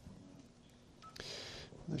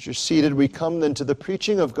As you're seated, we come then to the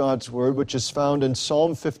preaching of God's Word, which is found in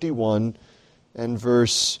Psalm 51 and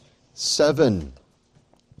verse 7.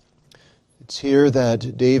 It's here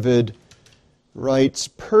that David writes,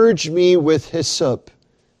 "Purge me with hyssop,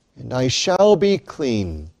 and I shall be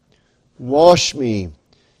clean. Wash me,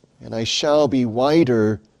 and I shall be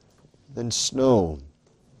whiter than snow."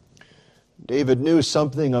 David knew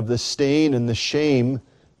something of the stain and the shame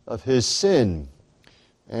of his sin.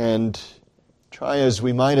 And try as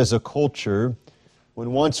we might as a culture,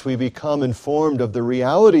 when once we become informed of the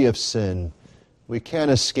reality of sin, we can't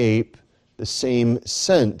escape the same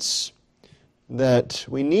sense that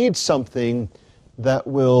we need something that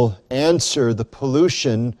will answer the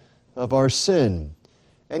pollution of our sin.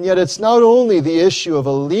 And yet it's not only the issue of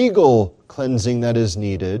a legal cleansing that is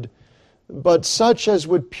needed, but such as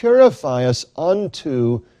would purify us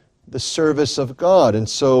unto the service of God. And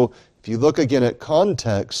so, if you look again at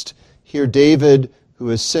context, here David, who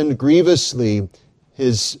has sinned grievously,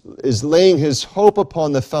 is laying his hope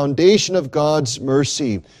upon the foundation of God's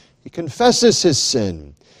mercy. He confesses his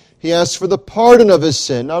sin. He asks for the pardon of his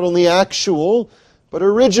sin, not only actual, but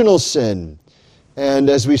original sin. And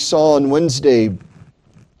as we saw on Wednesday,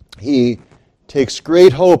 he takes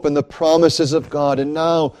great hope in the promises of God. And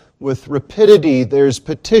now, with rapidity, there's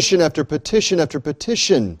petition after petition after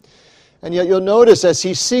petition. And yet you'll notice as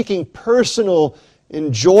he's seeking personal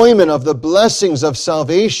enjoyment of the blessings of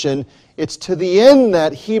salvation, it's to the end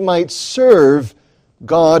that he might serve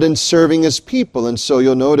God in serving his people. And so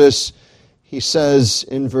you'll notice he says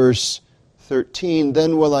in verse 13,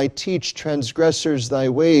 "Then will I teach transgressors thy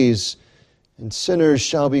ways, and sinners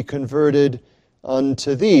shall be converted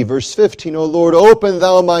unto thee." Verse 15, "O Lord, open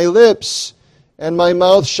thou my lips, and my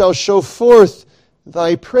mouth shall show forth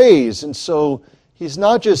thy praise." And so he's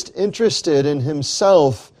not just interested in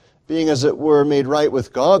himself being, as it were, made right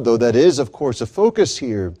with God, though that is, of course, a focus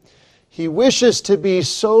here. He wishes to be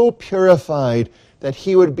so purified that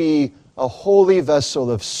he would be a holy vessel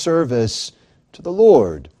of service to the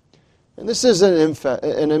Lord. And this is an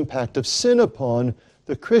impact of sin upon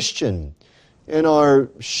the Christian. In our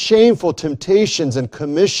shameful temptations and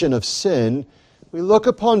commission of sin, we look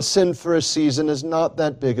upon sin for a season as not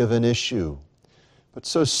that big of an issue. But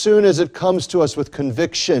so soon as it comes to us with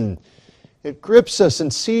conviction, it grips us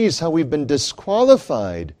and sees how we've been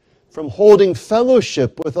disqualified from holding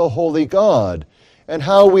fellowship with a holy God, and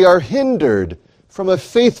how we are hindered from a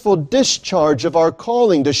faithful discharge of our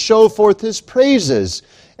calling to show forth His praises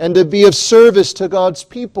and to be of service to God's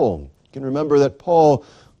people. You can remember that Paul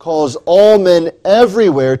calls all men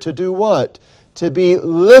everywhere to do what? To be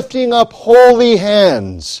lifting up holy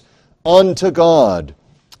hands unto God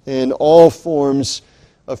in all forms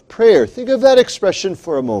of prayer. Think of that expression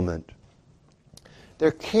for a moment. There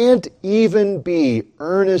can't even be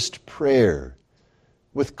earnest prayer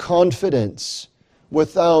with confidence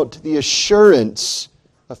without the assurance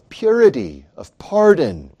of purity, of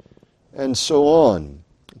pardon, and so on.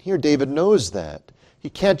 Here David knows that. He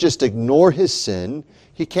can't just ignore his sin.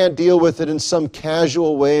 He can't deal with it in some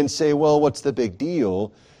casual way and say, well, what's the big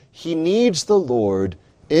deal? He needs the Lord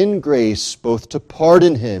in grace both to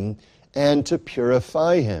pardon him and to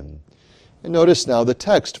purify him. And notice now the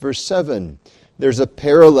text, verse 7. There's a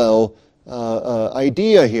parallel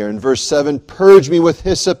idea here. In verse 7, "Purge me with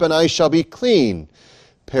hyssop, and I shall be clean."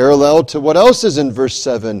 Parallel to what else is in verse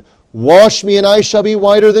 7? "Wash me, and I shall be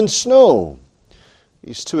whiter than snow."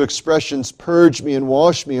 These two expressions, "purge me" and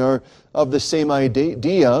 "wash me," are of the same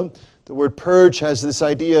idea. The word "purge" has this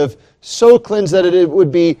idea of so cleanse that it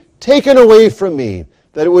would be taken away from me,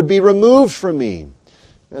 that it would be removed from me.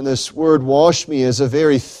 And this word "wash me" is a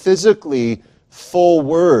very physically full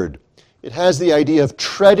word. It has the idea of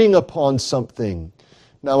treading upon something.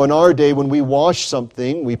 Now, in our day, when we wash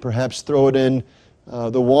something, we perhaps throw it in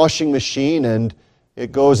the washing machine and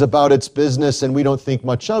it goes about its business and we don't think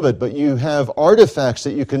much of it. But you have artifacts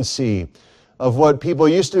that you can see of what people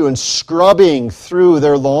used to do in scrubbing through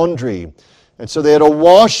their laundry. And so they had a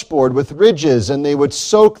washboard with ridges, and they would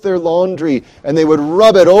soak their laundry and they would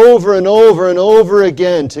rub it over and over and over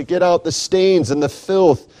again to get out the stains and the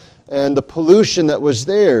filth and the pollution that was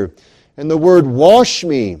there. And the word "wash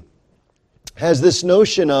me" has this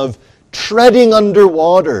notion of treading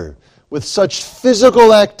underwater with such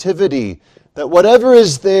physical activity that whatever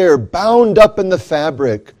is there bound up in the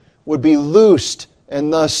fabric would be loosed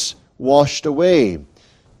and thus washed away.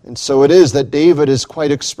 And so it is that David is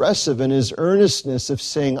quite expressive in his earnestness of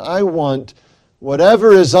saying, I want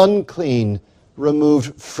whatever is unclean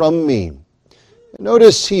removed from me.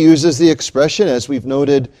 Notice he uses the expression, as we've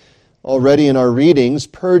noted already in our readings,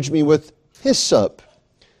 "purge me with hyssop."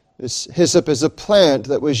 This hyssop is a plant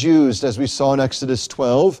that was used, as we saw in Exodus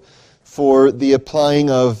 12, for the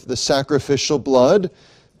applying of the sacrificial blood.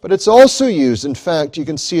 But it's also used, in fact, you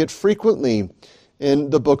can see it frequently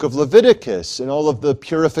in the book of Leviticus, in all of the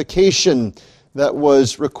purification that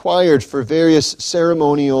was required for various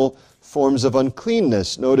ceremonial forms of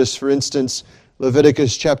uncleanness. Notice, for instance,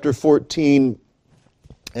 Leviticus chapter 14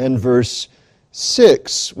 and verse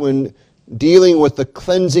 6, when dealing with the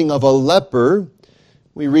cleansing of a leper,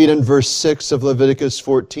 we read in verse 6 of Leviticus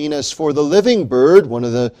 14, "As for the living bird," one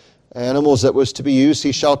of the animals that was to be used,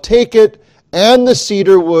 "he shall take it, and the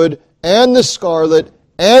cedar wood, and the scarlet,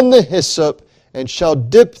 and the hyssop, and shall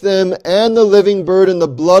dip them and the living bird in the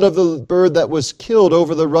blood of the bird that was killed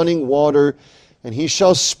over the running water, and he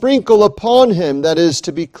shall sprinkle upon him that is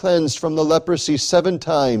to be cleansed from the leprosy 7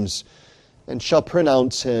 times, and shall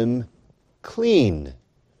pronounce him clean,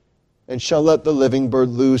 and shall let the living bird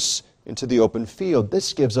loose into the open field."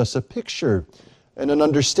 This gives us a picture and an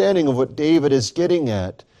understanding of what David is getting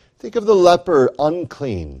at. Think of the leper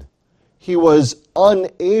unclean. He was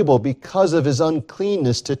unable, because of his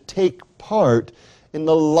uncleanness, to take part in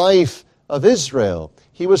the life of Israel.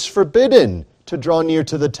 He was forbidden to draw near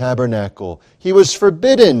to the tabernacle. He was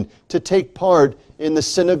forbidden to take part in the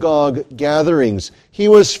synagogue gatherings. He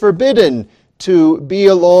was forbidden to be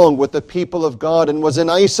along with the people of God and was in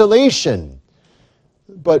isolation.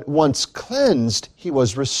 But once cleansed, he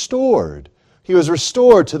was restored. He was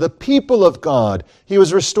restored to the people of God. He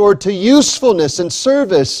was restored to usefulness and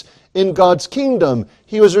service in God's kingdom.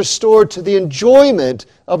 He was restored to the enjoyment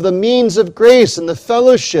of the means of grace and the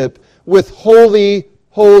fellowship with holy,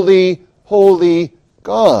 holy, holy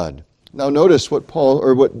God. Now notice what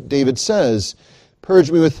David says,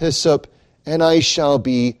 "Purge me with hyssop, and I shall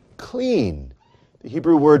be clean." The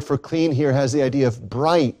Hebrew word for clean here has the idea of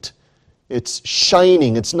bright. It's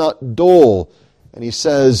shining, it's not dull. And he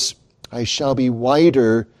says, "I shall be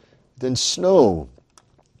whiter than snow."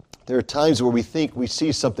 There are times where we think we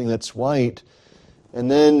see something that's white, and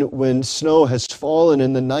then when snow has fallen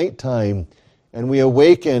in the nighttime and we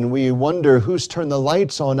awaken, we wonder who's turned the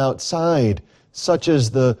lights on outside, such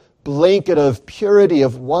as the blanket of purity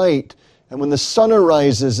of white. And when the sun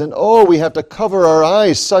arises, and we have to cover our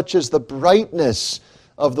eyes, such as the brightness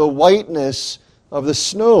of the whiteness of the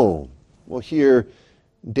snow. Well, here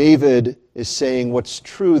David is saying what's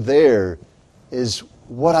true there is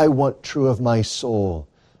what I want true of my soul.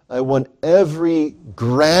 I want every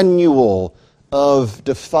granule of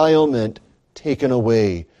defilement taken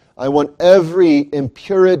away. I want every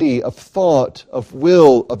impurity of thought, of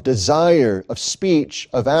will, of desire, of speech,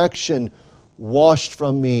 of action washed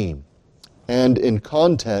from me. And in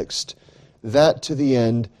context, that to the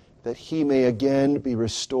end that he may again be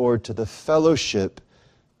restored to the fellowship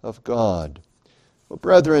of God. Well,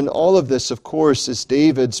 brethren, all of this, of course, is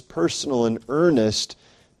David's personal and earnest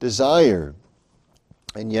desire.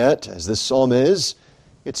 And yet, as this psalm is,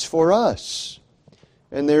 it's for us.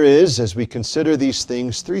 And there is, as we consider these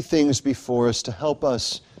things, 3 things before us to help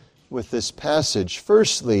us with this passage.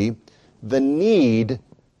 Firstly, the need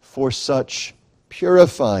for such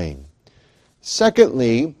purifying.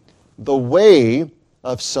 Secondly, the way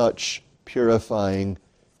of such purifying.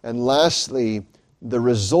 And lastly, the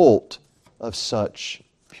result of such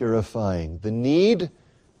purifying. The need,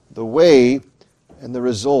 the way, and the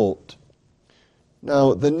result.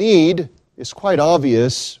 Now, the need is quite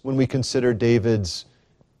obvious when we consider David's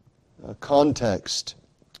context.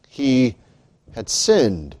 He had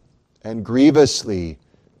sinned, and grievously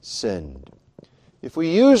sinned. If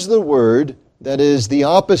we use the word that is the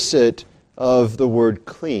opposite of the word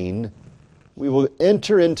clean, we will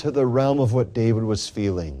enter into the realm of what David was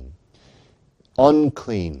feeling.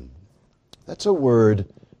 Unclean. That's a word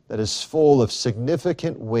that is full of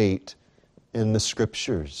significant weight in the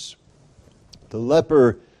Scriptures. The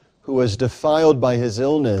leper who was defiled by his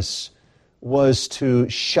illness was to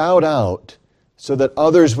shout out so that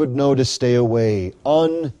others would know to stay away.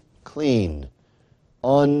 Unclean.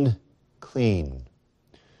 Unclean.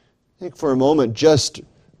 Think for a moment, just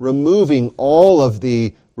removing all of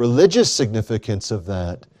the religious significance of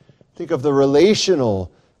that. Think of the relational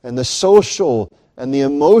and the social and the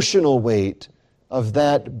emotional weight of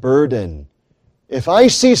that burden. If I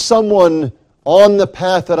see someone on the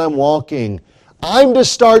path that I'm walking, I'm to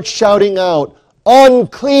start shouting out,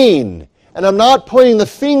 unclean. And I'm not pointing the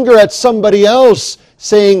finger at somebody else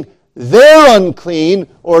saying, they're unclean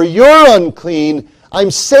or you're unclean.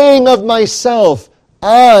 I'm saying of myself,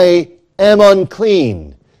 I am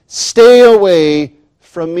unclean. Stay away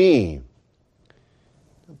from me.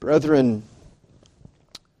 Brethren,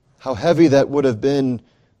 how heavy that would have been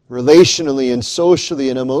relationally and socially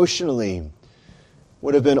and emotionally.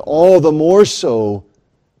 would have been all the more so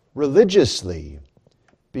religiously,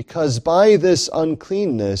 because by this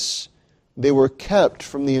uncleanness they were kept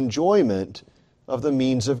from the enjoyment of the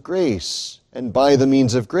means of grace, and by the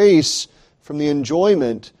means of grace from the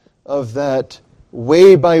enjoyment of that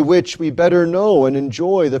way by which we better know and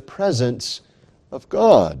enjoy the presence of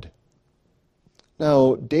God.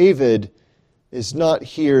 Now, David is not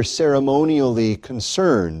here ceremonially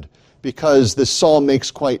concerned, because the psalm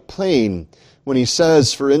makes quite plain when he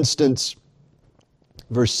says, for instance,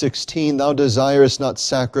 verse 16, "Thou desirest not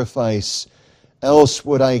sacrifice, else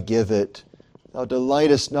would I give it. Thou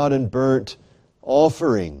delightest not in burnt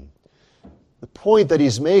offering." The point that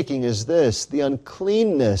he's making is this: the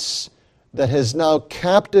uncleanness that has now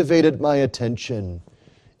captivated my attention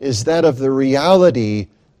is that of the reality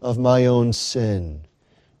of my own sin,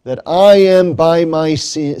 that I am by my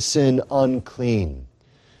sin unclean.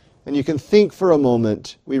 And you can think for a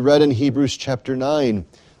moment, we read in Hebrews chapter 9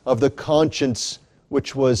 of the conscience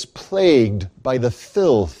which was plagued by the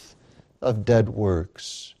filth of dead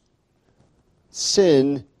works.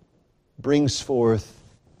 Sin brings forth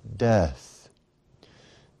death.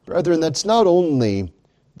 Brethren, that's not only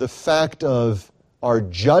the fact of our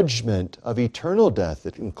judgment of eternal death,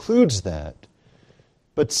 it includes that,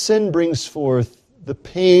 but sin brings forth the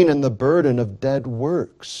pain and the burden of dead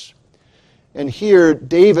works. And here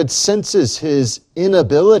David senses his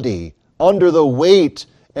inability under the weight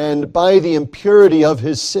and by the impurity of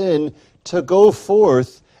his sin to go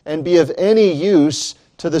forth and be of any use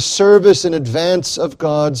to the service and advance of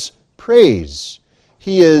God's praise.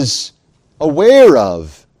 He is aware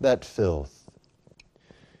of that filth.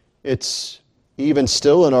 It's even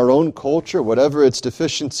still in our own culture, whatever its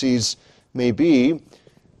deficiencies may be,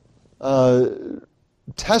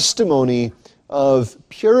 testimony of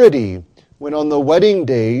purity when on the wedding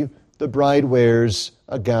day the bride wears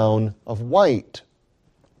a gown of white.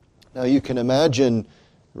 Now you can imagine,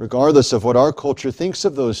 regardless of what our culture thinks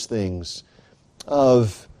of those things,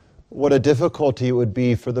 of what a difficulty it would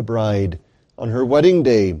be for the bride on her wedding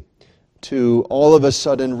day to all of a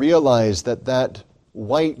sudden realize that that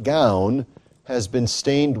white gown has been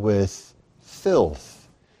stained with filth.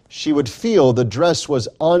 She would feel the dress was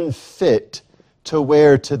unfit to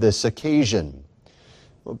wear to this occasion.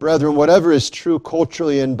 Well, brethren, whatever is true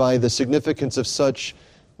culturally and by the significance of such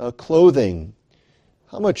clothing,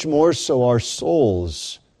 how much more so our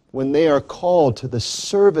souls when they are called to the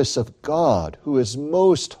service of God, who is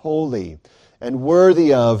most holy and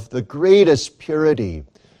worthy of the greatest purity,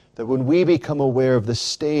 that when we become aware of the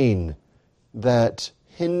stain that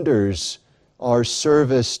hinders our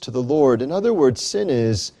service to the Lord. In other words, sin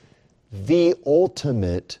is the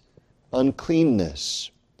ultimate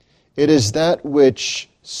uncleanness. It is that which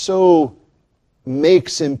so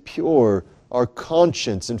makes impure our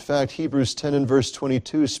conscience. In fact, Hebrews 10 and verse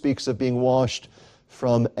 22 speaks of being washed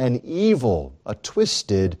from an evil, a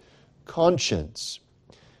twisted conscience.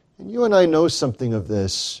 And you and I know something of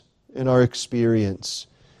this in our experience.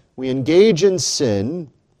 We engage in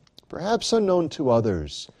sin, perhaps unknown to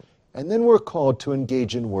others, and then we're called to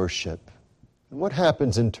engage in worship. And what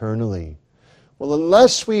happens internally? Well,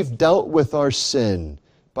 unless we've dealt with our sin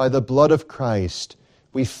by the blood of Christ,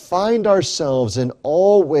 we find ourselves in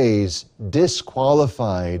all ways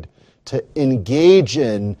disqualified to engage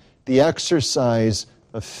in the exercise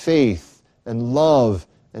of faith and love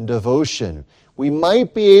and devotion. We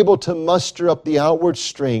might be able to muster up the outward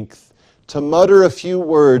strength to mutter a few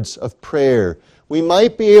words of prayer. We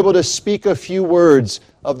might be able to speak a few words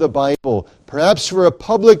of the Bible. Perhaps for a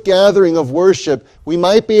public gathering of worship, we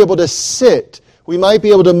might be able to sit. We might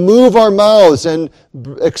be able to move our mouths and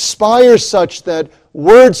expire such that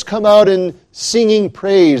words come out in singing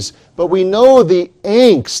praise. But we know the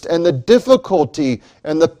angst and the difficulty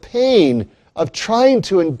and the pain of trying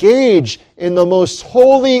to engage in the most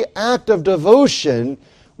holy act of devotion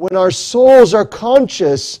when our souls are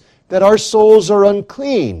conscious that our souls are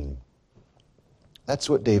unclean. That's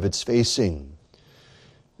what David's facing.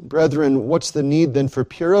 Brethren, what's the need then for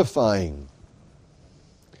purifying?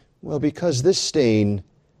 Well, because this stain,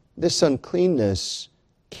 this uncleanness,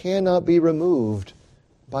 cannot be removed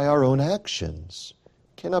by our own actions.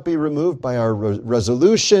 Cannot be removed by our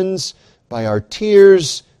resolutions, by our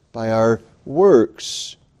tears, by our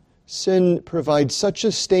works. Sin provides such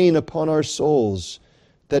a stain upon our souls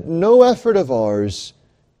that no effort of ours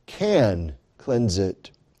can cleanse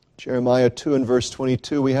it. Jeremiah 2 and verse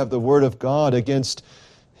 22, we have the word of God against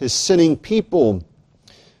his sinning people.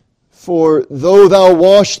 For though thou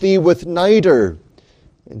wash thee with niter,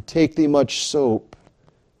 and take thee much soap,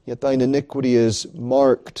 yet thine iniquity is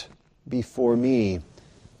marked before me,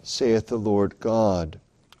 saith the Lord God.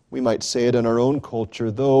 We might say it in our own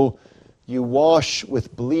culture, though you wash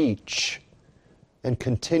with bleach and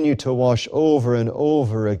continue to wash over and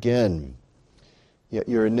over again, yet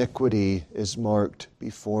your iniquity is marked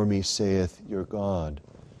before me, saith your God.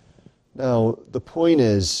 Now, the point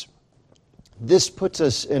is, this puts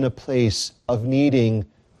us in a place of needing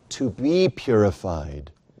to be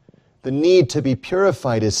purified. The need to be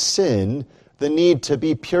purified is sin. The need to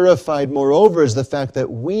be purified, moreover, is the fact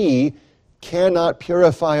that we cannot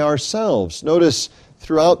purify ourselves. Notice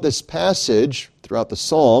throughout this passage, throughout the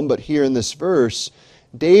psalm, but here in this verse,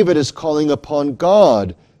 David is calling upon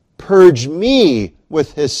God, purge me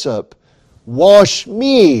with hyssop, wash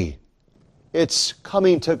me. It's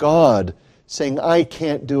coming to God, saying, I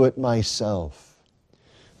can't do it myself.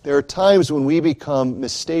 There are times when we become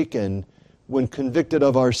mistaken when convicted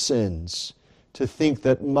of our sins, to think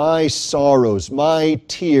that my sorrows, my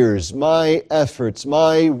tears, my efforts,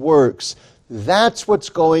 my works, that's what's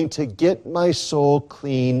going to get my soul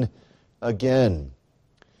clean again.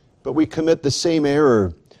 But we commit the same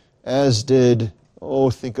error as did,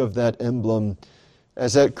 think of that emblem,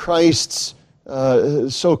 as at Christ's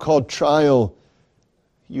so-called trial,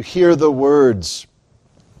 you hear the words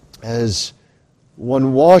as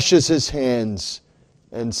one washes his hands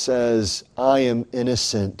and says, I am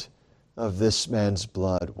innocent of this man's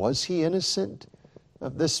blood. Was he innocent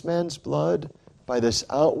of this man's blood by this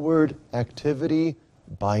outward activity?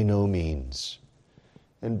 By no means.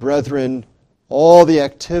 And brethren, all the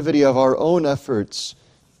activity of our own efforts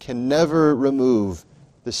can never remove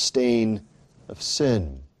the stain of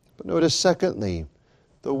sin. But notice, secondly,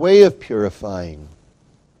 the way of purifying.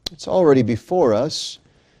 It's already before us,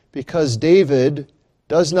 because David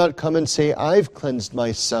does not come and say, I've cleansed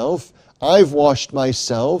myself, I've washed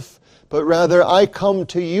myself, but rather I come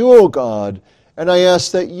to you, O God, and I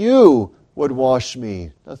ask that you would wash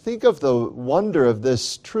me. Now think of the wonder of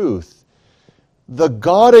this truth. The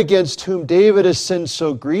God against whom David has sinned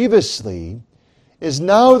so grievously is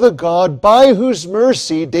now the God by whose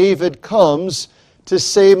mercy David comes to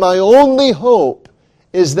say, my only hope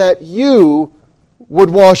is that you would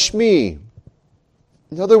wash me.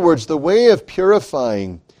 In other words, the way of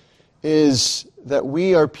purifying is that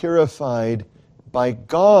we are purified by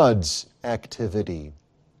God's activity.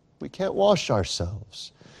 We can't wash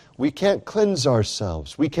ourselves. We can't cleanse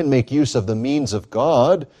ourselves. We can make use of the means of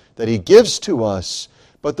God that He gives to us,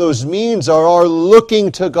 but those means are our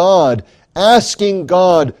looking to God, asking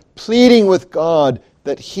God, pleading with God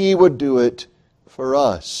that He would do it for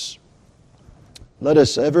us. Let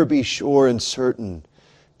us ever be sure and certain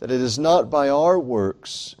that it is not by our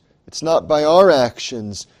works, it's not by our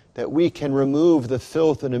actions that we can remove the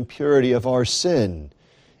filth and impurity of our sin.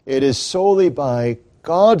 It is solely by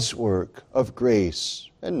God's work of grace.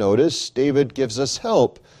 And notice, David gives us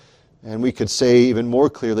help. And we could say even more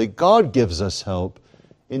clearly, God gives us help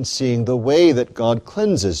in seeing the way that God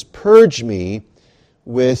cleanses. Purge me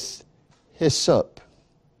with hyssop.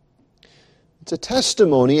 It's a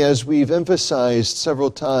testimony, as we've emphasized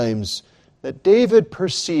several times, that David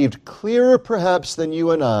perceived clearer perhaps than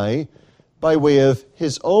you and I by way of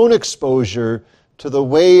his own exposure to the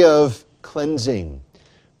way of cleansing.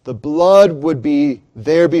 The blood would be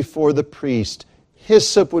there before the priest.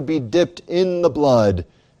 Hyssop would be dipped in the blood,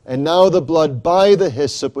 and now the blood by the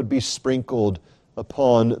hyssop would be sprinkled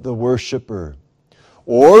upon the worshiper.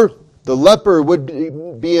 Or the leper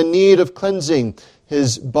would be in need of cleansing.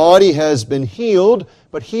 His body has been healed,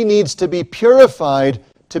 but he needs to be purified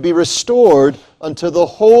to be restored unto the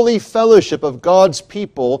holy fellowship of God's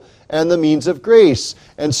people and the means of grace.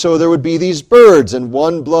 And so there would be these birds, and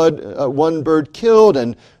one bird killed,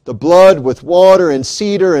 and the blood with water and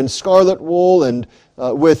cedar and scarlet wool and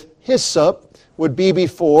with hyssop would be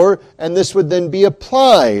before, and this would then be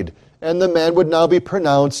applied, and the man would now be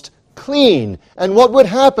pronounced clean. And what would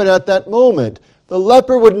happen at that moment? The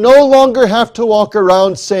leper would no longer have to walk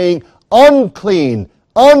around saying, unclean,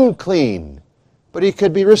 unclean. But he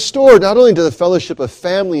could be restored not only to the fellowship of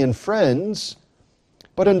family and friends,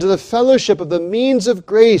 but unto the fellowship of the means of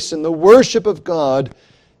grace and the worship of God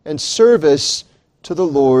and service to the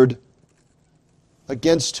Lord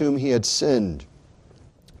against whom he had sinned.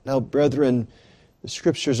 Now, brethren, the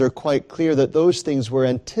Scriptures are quite clear that those things were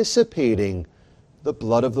anticipating the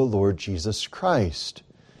blood of the Lord Jesus Christ.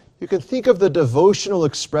 You can think of the devotional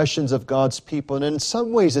expressions of God's people, and in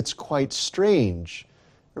some ways it's quite strange.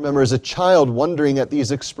 Remember, as a child, wondering at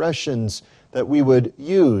these expressions that we would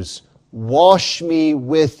use, wash me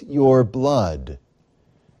with your blood.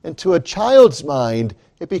 And to a child's mind,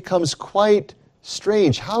 it becomes quite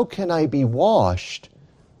strange. How can I be washed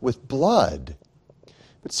with blood?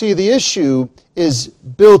 But see, the issue is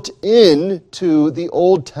built into the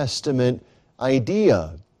Old Testament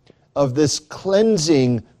idea of this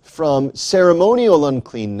cleansing from ceremonial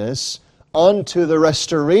uncleanness onto the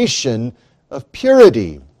restoration of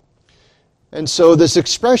purity. And so this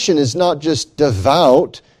expression is not just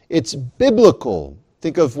devout, it's biblical.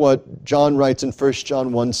 Think of what John writes in 1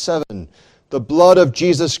 John 1:7. The blood of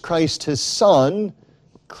Jesus Christ, his Son,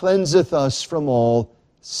 cleanseth us from all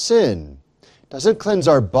sin. It doesn't cleanse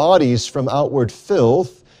our bodies from outward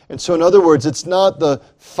filth. And so in other words, it's not the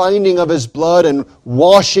finding of his blood and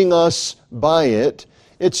washing us by it.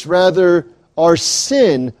 It's rather our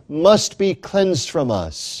sin must be cleansed from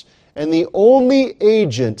us. And the only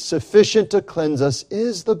agent sufficient to cleanse us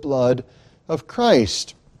is the blood of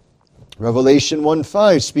Christ. Revelation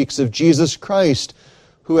 1:5 speaks of Jesus Christ,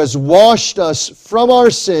 who has washed us from our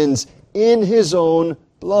sins in his own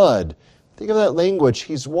blood. Think of that language.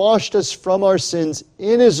 He's washed us from our sins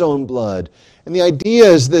in his own blood. And the idea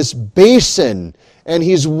is this basin, and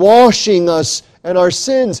he's washing us and our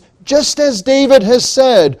sins, just as David has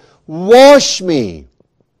said, wash me.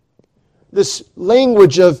 This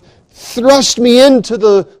language of thrust me into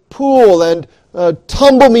the pool and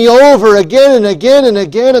tumble me over again and again and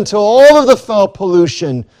again until all of the foul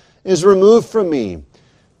pollution is removed from me.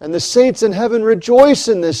 And the saints in heaven rejoice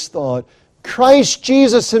in this thought. Christ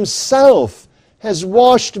Jesus himself has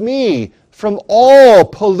washed me from all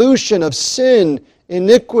pollution of sin,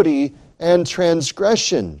 iniquity, and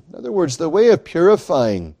transgression. In other words, the way of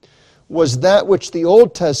purifying was that which the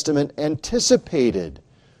Old Testament anticipated,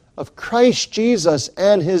 of Christ Jesus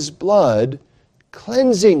and his blood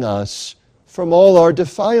cleansing us from all our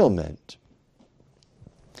defilement.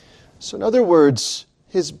 So in other words,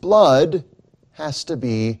 his blood has to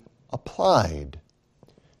be applied.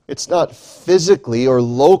 It's not physically or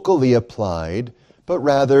locally applied, but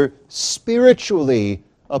rather spiritually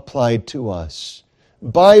applied to us,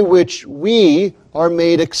 by which we are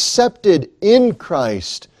made accepted in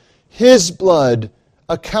Christ. His blood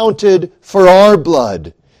accounted for our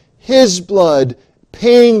blood. His blood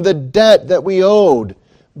paying the debt that we owed,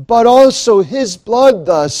 but also his blood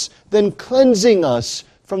thus then cleansing us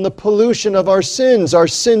from the pollution of our sins. Our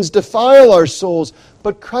sins defile our souls,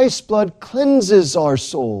 but Christ's blood cleanses our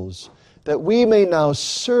souls, that we may now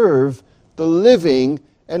serve the living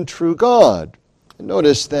and true God. And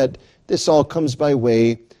notice that this all comes by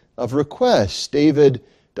way of request. David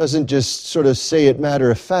doesn't just sort of say it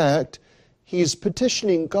matter of fact. He's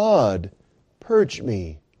petitioning God, purge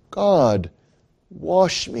me. God,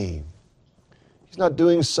 wash me. He's not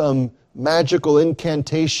doing some magical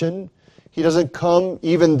incantation. He doesn't come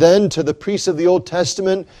even then to the priests of the Old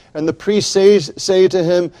Testament and the priests say to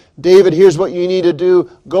him, David, here's what you need to do.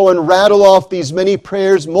 Go and rattle off these many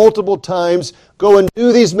prayers multiple times. Go and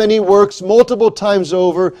do these many works multiple times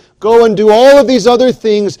over. Go and do all of these other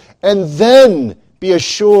things and then be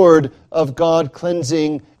assured of God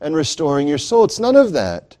cleansing and restoring your soul. It's none of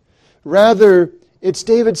that. Rather, it's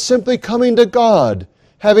David simply coming to God,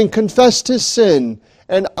 having confessed his sin,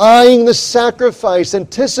 and eyeing the sacrifice,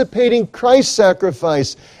 anticipating Christ's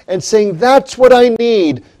sacrifice, and saying, that's what I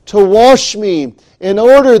need to wash me in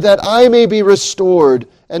order that I may be restored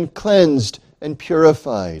and cleansed and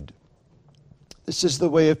purified. This is the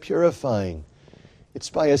way of purifying.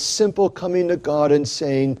 It's by a simple coming to God and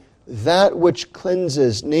saying, that which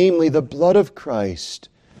cleanses, namely the blood of Christ,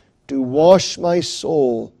 do wash my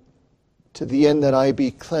soul to the end that I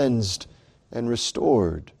be cleansed and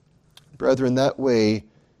restored. Brethren, that way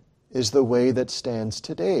is the way that stands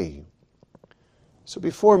today. So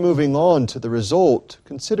before moving on to the result,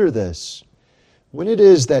 consider this. When it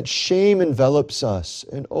is that shame envelops us,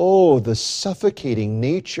 and oh, the suffocating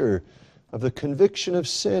nature of the conviction of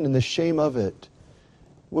sin and the shame of it,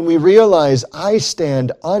 when we realize I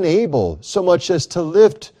stand unable so much as to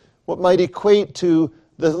lift what might equate to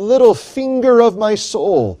the little finger of my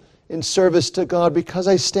soul in service to God because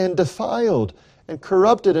I stand defiled and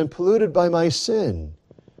corrupted and polluted by my sin.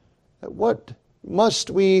 At what must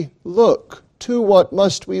we look? To what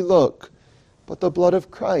must we look? But the blood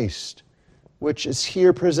of Christ, which is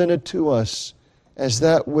here presented to us as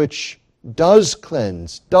that which does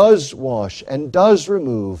cleanse, does wash, and does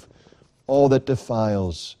remove all that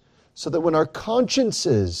defiles, so that when our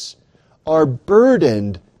consciences are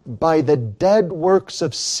burdened by the dead works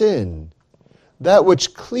of sin, that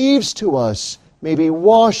which cleaves to us may be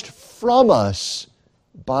washed from us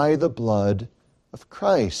by the blood of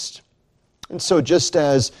Christ. And so just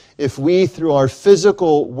as if we, through our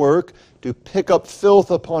physical work, do pick up filth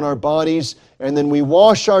upon our bodies, and then we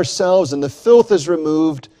wash ourselves and the filth is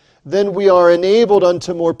removed, then we are enabled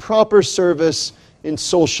unto more proper service in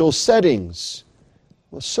social settings.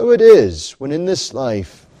 Well, so it is when in this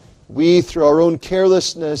life we, through our own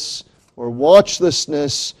carelessness or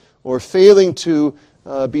watchlessness or failing to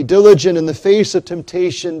be diligent in the face of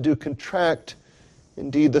temptation, do contract,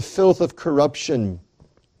 indeed, the filth of corruption.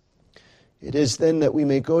 It is then that we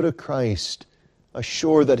may go to Christ,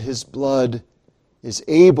 assured that His blood is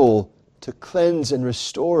able to cleanse and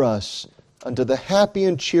restore us unto the happy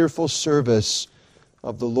and cheerful service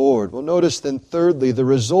of the Lord. Well, notice then, thirdly, the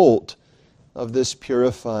result of this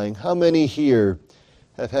purifying. How many here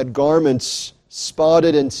have had garments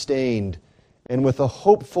spotted and stained, and with a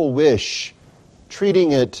hopeful wish,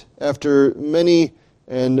 treating it after many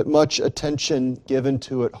and much attention given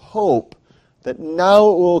to it, hope that now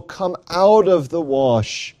it will come out of the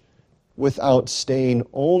wash without stain,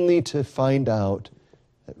 only to find out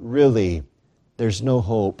that really there's no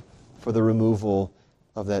hope for the removal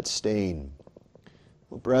of that stain?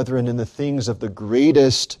 Well, brethren, in the things of the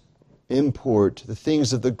greatest import, the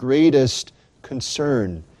things of the greatest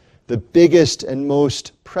concern, the biggest and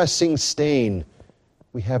most pressing stain,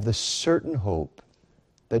 we have the certain hope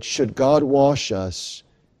that should God wash us,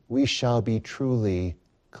 we shall be truly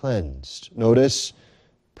cleansed. Notice,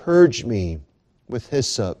 purge me with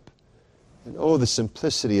hyssop. And oh, the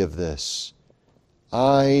simplicity of this.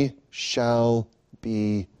 I shall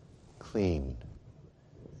be clean.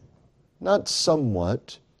 Not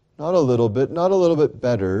somewhat, not a little bit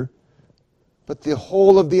better, but the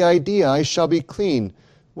whole of the idea, I shall be clean.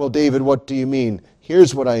 Well, David, what do you mean?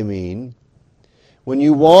 Here's what I mean. When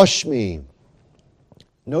you wash me,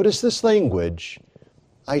 notice this language,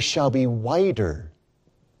 I shall be whiter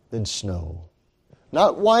than snow.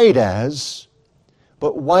 Not white as,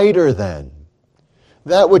 but whiter than.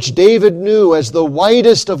 That which David knew as the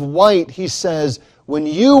whitest of white, he says, when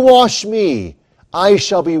you wash me, I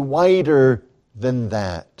shall be whiter than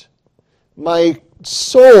that. My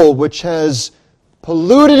soul, which has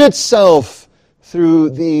polluted itself through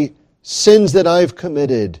the sins that I've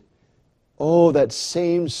committed, oh, that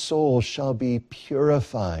same soul shall be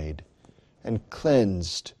purified and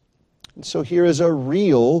cleansed. And so here is a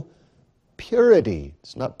real purity.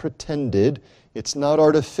 It's not pretended. It's not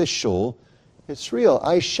artificial. It's real.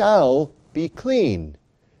 I shall be clean.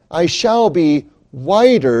 I shall be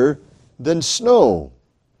whiter than snow.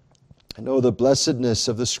 I know the blessedness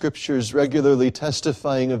of the Scriptures regularly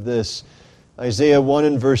testifying of this. Isaiah 1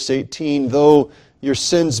 and verse 18, though your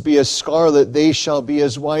sins be as scarlet, they shall be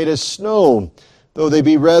as white as snow. Though they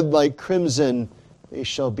be red like crimson, they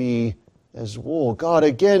shall be as wool. God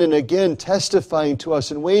again and again testifying to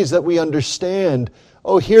us in ways that we understand.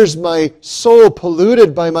 Oh, here's my soul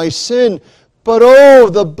polluted by my sin, but oh,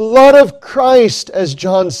 the blood of Christ, as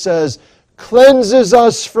John says, cleanses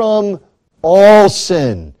us from all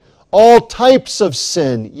sin, all types of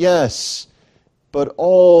sin, yes, but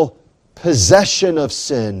all possession of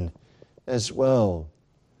sin as well.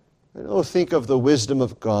 And oh, think of the wisdom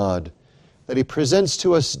of God that He presents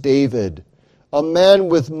to us David, a man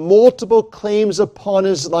with multiple claims upon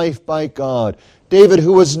his life by God. David,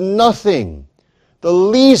 who was nothing, the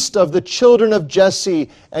least of the children of Jesse,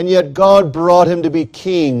 and yet God brought him to be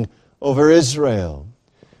king over Israel.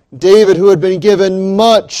 David, who had been given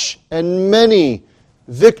much and many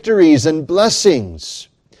victories and blessings.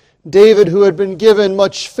 David, who had been given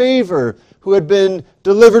much favor, who had been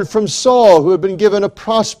delivered from Saul, who had been given a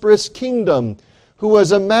prosperous kingdom, who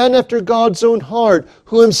was a man after God's own heart,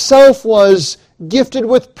 who himself was gifted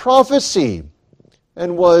with prophecy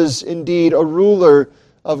and was indeed a ruler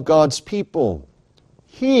of God's people.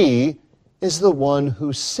 He is the one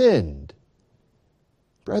who sinned.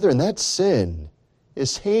 Brethren, that sin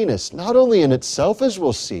is heinous, not only in itself, as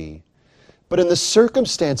we'll see, but in the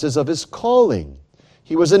circumstances of his calling.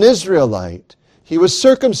 He was an Israelite. He was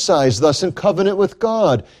circumcised, thus in covenant with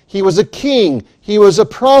God. He was a king. He was a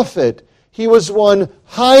prophet. He was one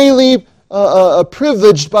highly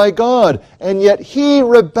privileged by God, and yet he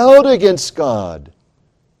rebelled against God.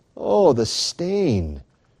 Oh, the stain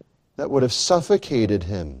that would have suffocated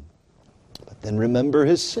him. But then remember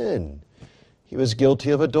his sin. He was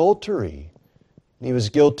guilty of adultery. He was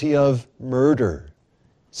guilty of murder.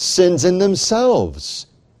 Sins in themselves,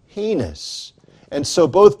 heinous. And so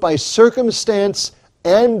both by circumstance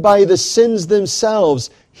and by the sins themselves,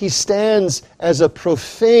 he stands as a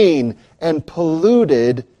profane and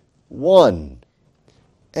polluted one.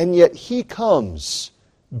 And yet he comes,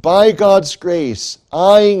 by God's grace,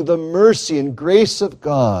 eyeing the mercy and grace of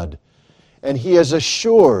God, and he is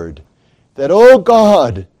assured that, oh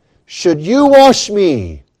God, should you wash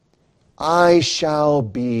me, I shall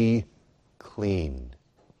be clean.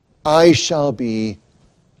 I shall be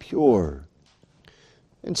pure.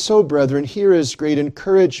 And so, brethren, here is great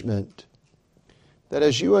encouragement that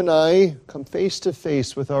as you and I come face to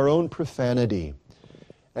face with our own profanity,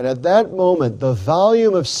 and at that moment the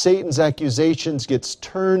volume of Satan's accusations gets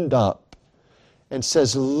turned up and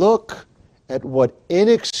says, look at what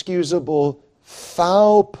inexcusable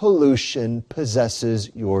foul pollution possesses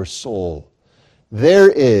your soul. There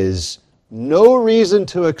is no reason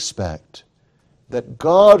to expect that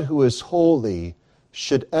God, who is holy,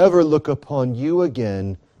 should ever look upon you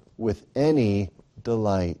again with any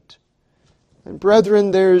delight. And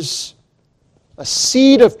brethren, there's a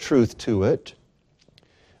seed of truth to it,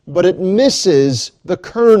 but it misses the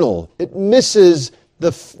kernel. It misses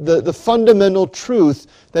the fundamental truth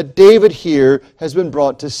that David here has been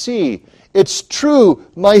brought to see. It's true,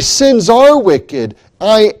 my sins are wicked.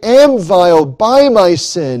 I am vile by my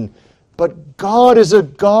sin. But God is a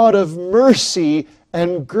God of mercy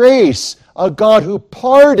and grace, a God who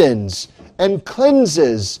pardons and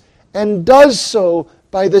cleanses, and does so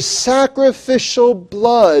by the sacrificial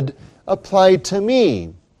blood applied to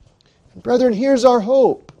me. Brethren, here's our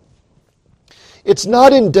hope. It's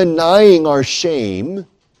not in denying our shame.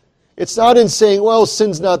 It's not in saying, well,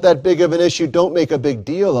 sin's not that big of an issue, don't make a big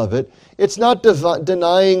deal of it. It's not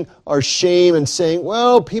denying our shame and saying,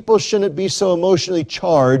 well, people shouldn't be so emotionally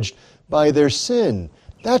charged by their sin.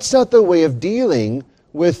 That's not the way of dealing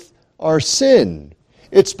with our sin.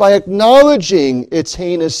 It's by acknowledging its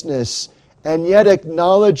heinousness and yet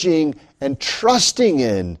acknowledging and trusting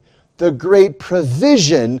in the great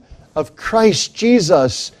provision of Christ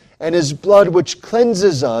Jesus and His blood which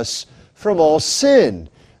cleanses us from all sin.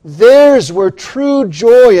 There's where true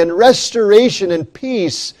joy and restoration and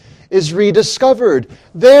peace is rediscovered.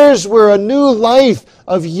 There's where a new life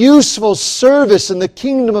of useful service in the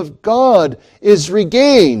kingdom of God is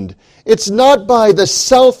regained. It's not by the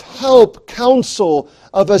self-help counsel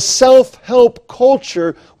of a self-help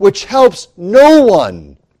culture which helps no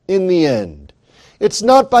one in the end. It's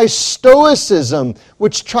not by stoicism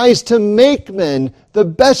which tries to make men the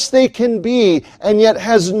best they can be and yet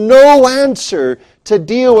has no answer to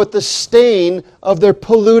deal with the stain of their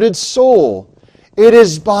polluted soul. It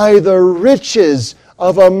is by the riches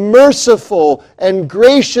of a merciful and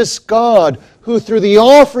gracious God who through the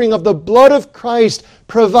offering of the blood of Christ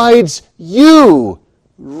provides you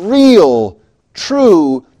real,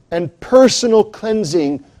 true, and personal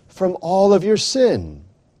cleansing from all of your sin,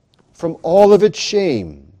 from all of its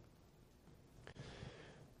shame.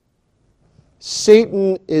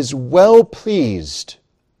 Satan is well pleased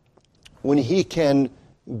when he can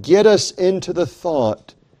get us into the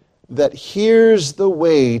thought that here's the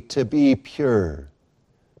way to be pure.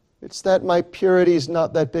 It's that my purity is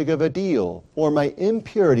not that big of a deal, or my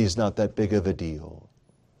impurity is not that big of a deal.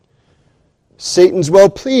 Satan's well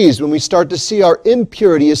pleased when we start to see our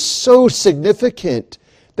impurity is so significant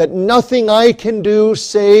that nothing I can do,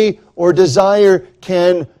 say, or desire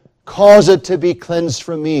can cause it to be cleansed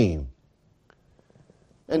from me.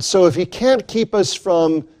 And so if he can't keep us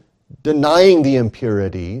from denying the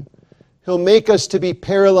impurity, he'll make us to be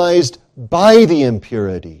paralyzed by the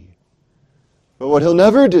impurity. But what he'll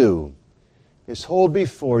never do is hold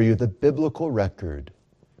before you the biblical record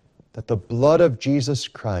that the blood of Jesus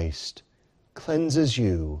Christ cleanses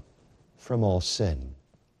you from all sin.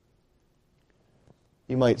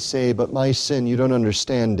 You might say, but my sin, you don't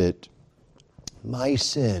understand it. My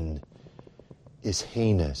sin is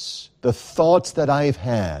heinous. The thoughts that I've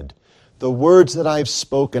had, the words that I've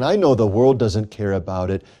spoken, I know the world doesn't care about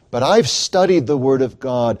it, but I've studied the Word of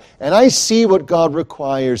God, and I see what God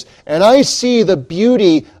requires, and I see the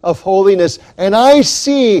beauty of holiness, and I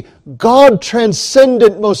see God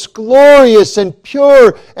transcendent, most glorious and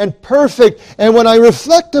pure and perfect. And when I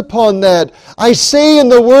reflect upon that, I say in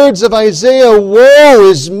the words of Isaiah, woe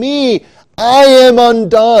is me, I am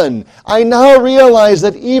undone. I now realize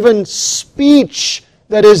that even speech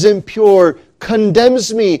that is impure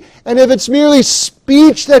condemns me. And if it's merely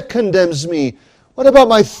speech that condemns me, what about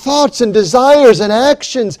my thoughts and desires and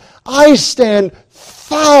actions? I stand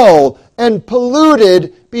foul and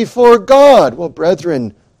polluted before God. Well,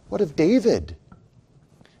 brethren, what of David?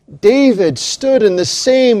 David stood in the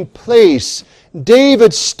same place.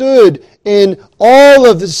 David stood in all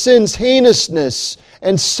of the sin's heinousness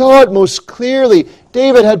and saw it most clearly.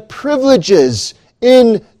 David had privileges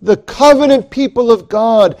in the covenant people of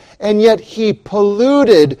God, and yet he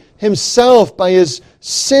polluted himself by his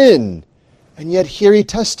sin. And yet here he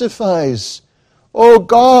testifies, O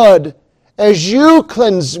God, as you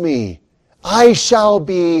cleanse me, I shall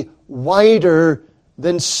be whiter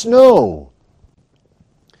than snow.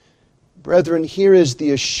 Brethren, here is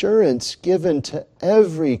the assurance given to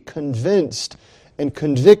every convinced and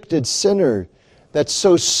convicted sinner that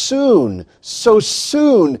so soon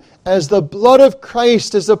as the blood of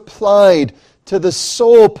Christ is applied to the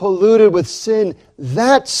soul polluted with sin,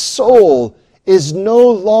 that soul is no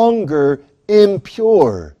longer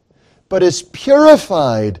impure, but is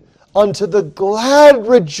purified unto the glad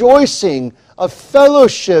rejoicing of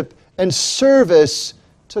fellowship and service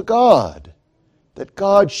to God, that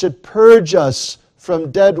God should purge us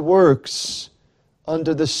from dead works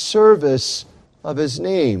unto the service of His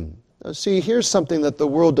name. Now see, here's something that the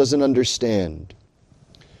world doesn't understand.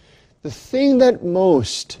 The thing that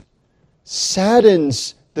most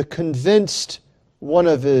saddens the convinced one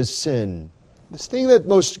of his sin, the thing that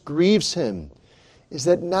most grieves him, is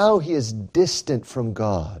that now he is distant from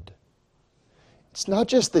God. It's not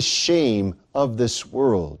just the shame of this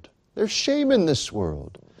world. There's shame in this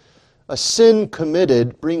world. A sin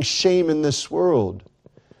committed brings shame in this world.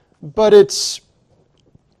 But it's,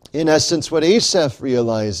 in essence, what Asaph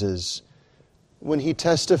realizes when he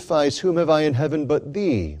testifies, "Whom have I in heaven but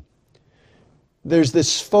Thee?" There's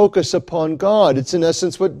this focus upon God. It's in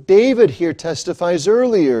essence what David here testifies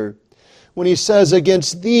earlier when he says,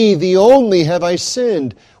 "Against Thee, Thee only have I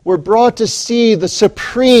sinned." We're brought to see the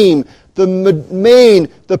supreme, the main,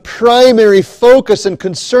 the primary focus and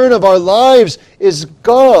concern of our lives is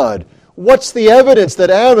God. What's the evidence that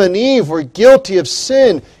Adam and Eve were guilty of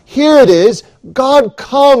sin? Here it is. God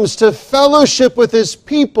comes to fellowship with His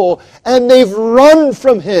people, and they've run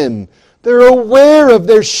from Him. They're aware of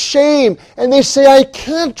their shame, and they say, "I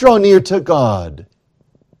can't draw near to God."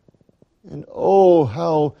 And oh,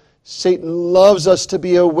 how Satan loves us to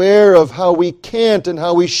be aware of how we can't and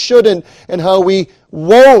how we shouldn't and how we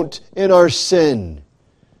won't in our sin.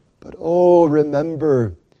 But oh,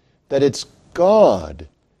 remember that it's God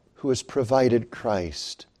who has provided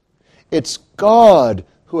Christ. It's God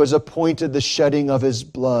who has appointed the shedding of His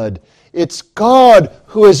blood. It's God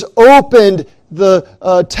who has opened the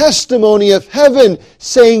testimony of heaven,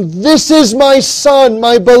 saying, "This is my Son,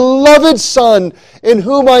 my beloved Son, in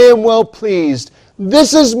whom I am well pleased.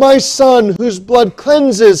 This is my Son, whose blood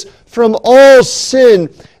cleanses from all sin.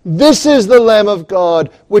 This is the Lamb of God,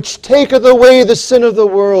 which taketh away the sin of the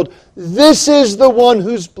world. This is the one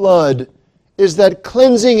whose blood is that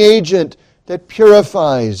cleansing agent that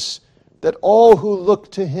purifies, that all who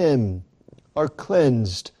look to Him are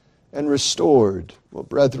cleansed and restored." Well,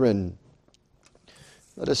 brethren,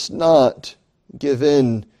 let us not give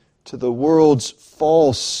in to the world's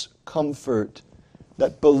false comfort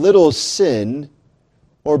that belittles sin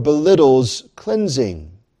or belittles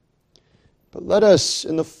cleansing. But let us,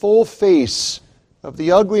 in the full face of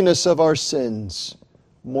the ugliness of our sins,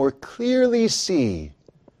 more clearly see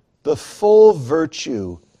the full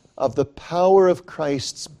virtue of the power of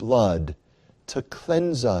Christ's blood to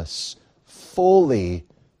cleanse us fully,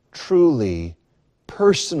 truly,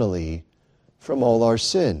 personally from all our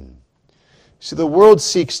sin. See, the world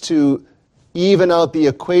seeks to even out the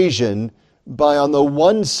equation by, on the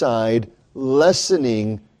one side,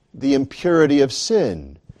 lessening the impurity of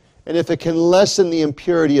sin. And if it can lessen the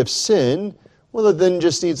impurity of sin, well, it then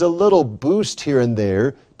just needs a little boost here and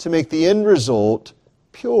there to make the end result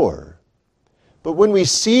pure. But when we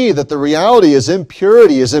see that the reality is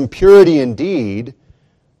impurity indeed,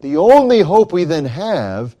 the only hope we then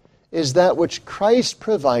have is that which Christ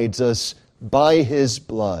provides us by His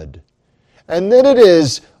blood. And then it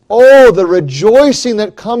is, oh, the rejoicing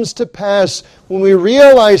that comes to pass when we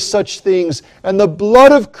realize such things, and the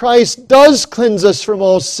blood of Christ does cleanse us from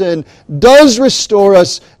all sin, does restore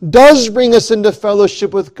us, does bring us into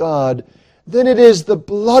fellowship with God. Then it is the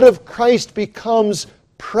blood of Christ becomes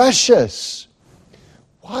precious.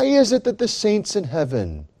 Why is it that the saints in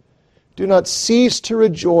heaven do not cease to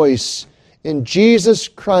rejoice in Jesus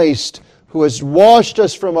Christ, who has washed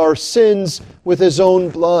us from our sins with His own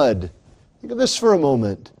blood? Think of this for a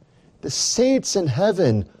moment. The saints in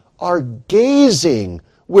heaven are gazing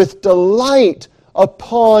with delight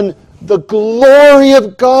upon the glory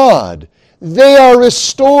of God. They are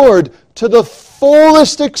restored to the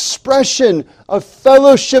fullest expression of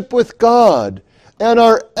fellowship with God and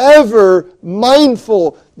are ever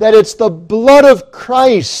mindful that it's the blood of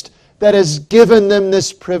Christ that has given them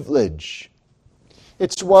this privilege.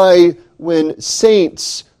 It's why when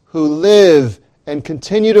saints who live and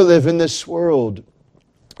continue to live in this world,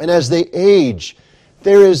 and as they age,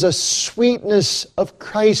 there is a sweetness of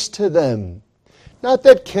Christ to them. Not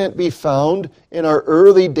that can't be found in our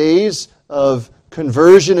early days of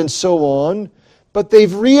conversion and so on, but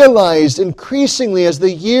they've realized increasingly as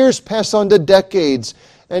the years pass on to decades,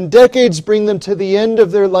 and decades bring them to the end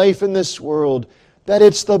of their life in this world, that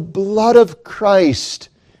it's the blood of Christ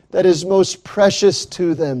that is most precious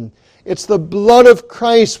to them. It's the blood of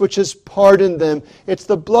Christ which has pardoned them. It's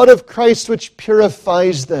the blood of Christ which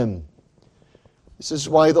purifies them. This is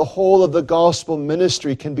why the whole of the gospel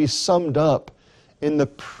ministry can be summed up in the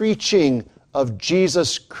preaching of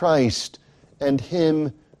Jesus Christ and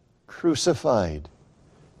Him crucified.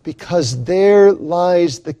 Because there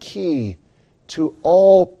lies the key to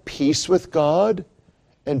all peace with God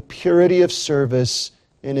and purity of service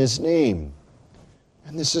in His name.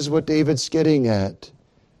 And this is what David's getting at.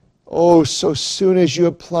 Oh, so soon as you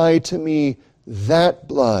apply to me that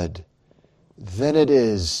blood, then it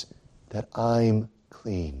is that I'm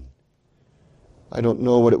clean. I don't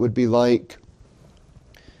know what it would be like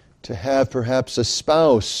to have perhaps a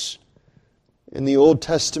spouse in the Old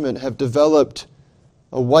Testament have developed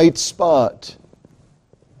a white spot,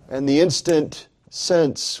 and the instant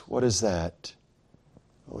sense, what is that?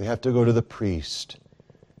 We have to go to the priest.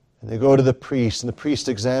 And they go to the priest, and the priest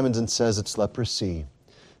examines and says it's leprosy.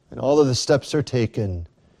 And all of the steps are taken.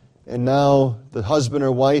 And now the husband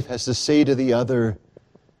or wife has to say to the other,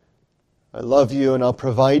 I love you and I'll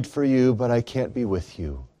provide for you, but I can't be with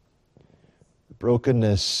you. The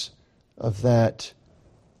brokenness of that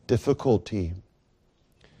difficulty.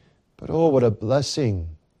 But oh, what a blessing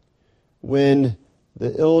when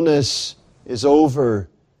the illness is over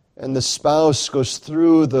and the spouse goes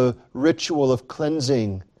through the ritual of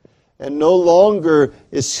cleansing and no longer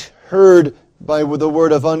is heard by the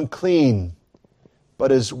word of unclean,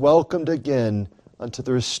 but is welcomed again unto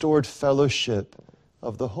the restored fellowship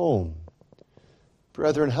of the home.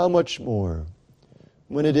 Brethren, how much more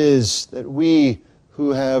when it is that we who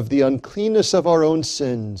have the uncleanness of our own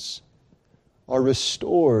sins are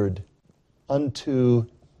restored unto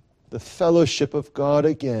the fellowship of God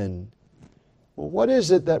again. Well, what is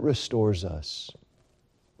it that restores us?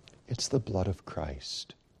 It's the blood of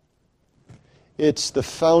Christ. It's the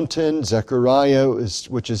fountain, Zechariah,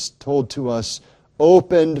 which is told to us,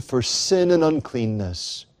 opened for sin and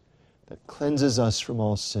uncleanness, that cleanses us from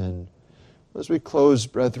all sin. As we close,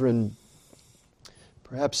 brethren,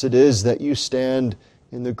 perhaps it is that you stand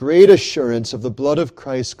in the great assurance of the blood of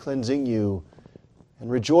Christ cleansing you, and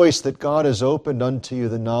rejoice that God has opened unto you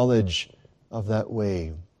the knowledge of that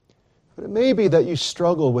way. But it may be that you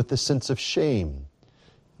struggle with the sense of shame.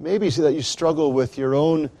 It may be that you struggle with your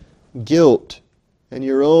own guilt and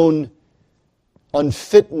your own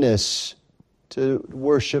unfitness to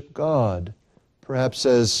worship God. Perhaps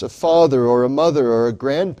as a father or a mother or a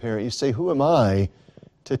grandparent, you say, who am I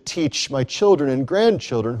to teach my children and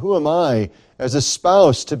grandchildren? Who am I as a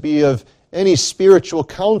spouse to be of any spiritual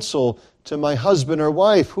counsel to my husband or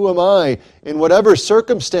wife? Who am I, in whatever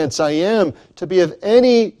circumstance I am, to be of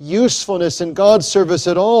any usefulness in God's service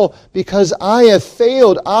at all? Because I have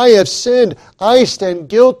failed, I have sinned, I stand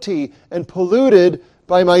guilty and polluted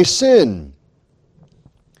by my sin.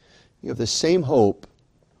 You have the same hope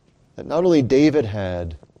that not only David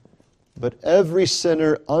had, but every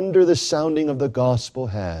sinner under the sounding of the gospel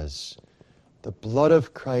has. The blood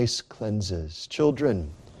of Christ cleanses.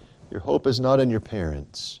 Children, your hope is not in your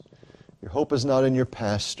parents. Your hope is not in your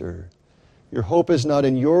pastor. Your hope is not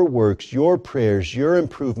in your works, your prayers, your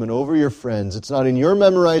improvement over your friends. It's not in your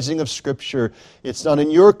memorizing of Scripture. It's not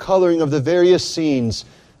in your coloring of the various scenes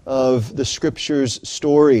of the Scripture's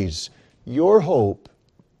stories. Your hope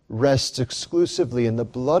rests exclusively in the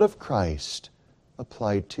blood of Christ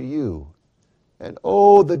applied to you. And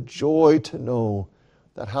oh, the joy to know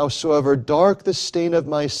that howsoever dark the stain of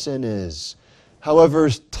my sin is, however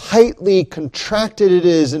tightly contracted it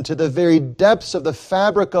is into the very depths of the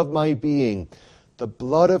fabric of my being, the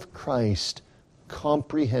blood of Christ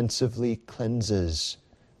comprehensively cleanses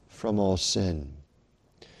from all sin.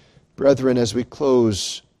 Brethren, as we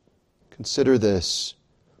close, consider this.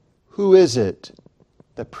 Who is it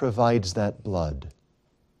that provides that blood?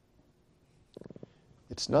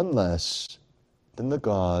 It's none less than the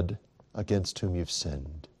God against whom you've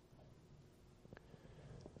sinned.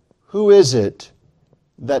 Who is it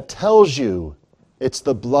that tells you it's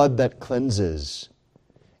the blood that cleanses?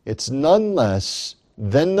 It's none less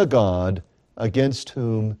than the God against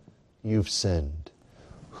whom you've sinned.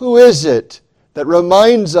 Who is it that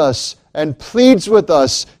reminds us and pleads with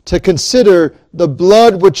us to consider the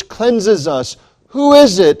blood which cleanses us? Who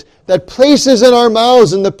is it that places in our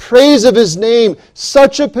mouths in the praise of His name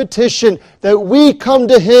such a petition that we come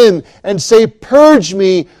to Him and say, purge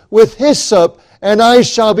me with hyssop, and I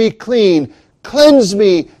shall be clean. Cleanse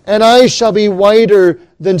me, and I shall be whiter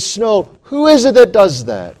than snow. Who is it that does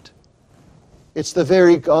that? It's the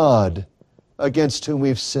very God against whom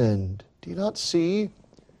we've sinned. Do you not see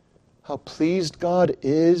how pleased God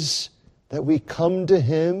is that we come to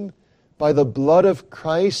Him by the blood of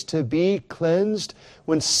Christ to be cleansed?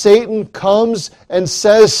 When Satan comes and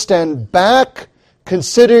says, stand back,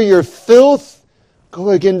 consider your filth,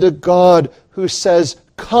 go again to God who says,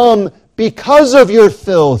 come because of your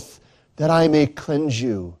filth, that I may cleanse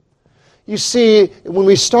you. You see, when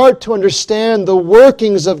we start to understand the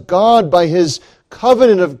workings of God by His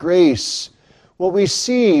covenant of grace, what we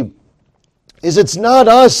see is it's not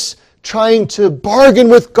us trying to bargain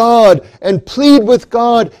with God and plead with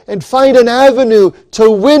God and find an avenue to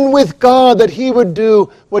win with God that He would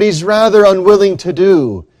do what He's rather unwilling to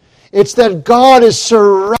do. It's that God is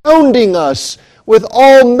surrounding us with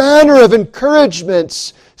all manner of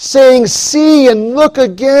encouragements, saying, see and look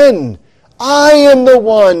again. I am the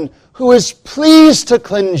one who is pleased to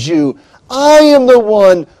cleanse you. I am the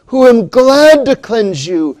one who am glad to cleanse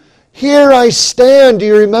you. Here I stand. Do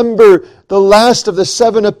you remember the last of the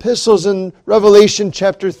 7 epistles in Revelation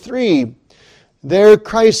chapter 3? There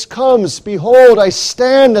Christ comes. Behold, I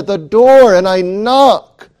stand at the door and I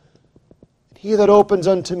knock. He that opens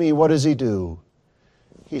unto me, what does He do?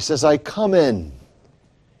 He says, I come in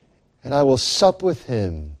and I will sup with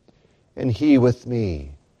him and he with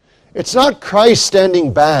me. It's not Christ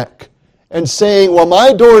standing back and saying, well,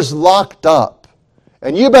 my door's locked up,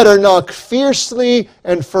 and you better knock fiercely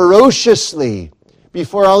and ferociously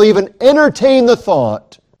before I'll even entertain the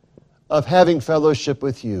thought of having fellowship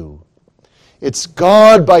with you. It's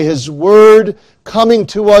God by His Word coming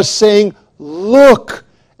to us saying, look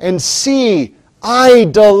and see, I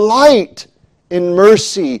delight in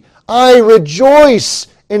mercy. I rejoice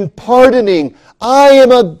in pardoning. I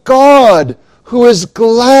am a God who is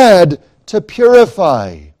glad to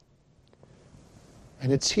purify.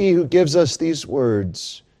 And it's He who gives us these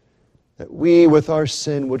words, that we with our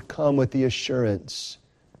sin would come with the assurance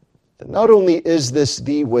that not only is this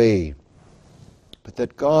the way, but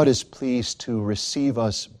that God is pleased to receive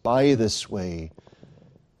us by this way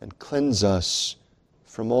and cleanse us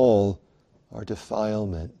from all our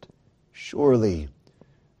defilement. Surely,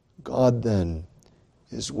 God then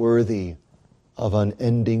is worthy of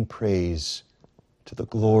unending praise to the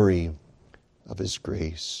glory of His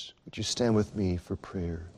grace. Would you stand with me for prayer?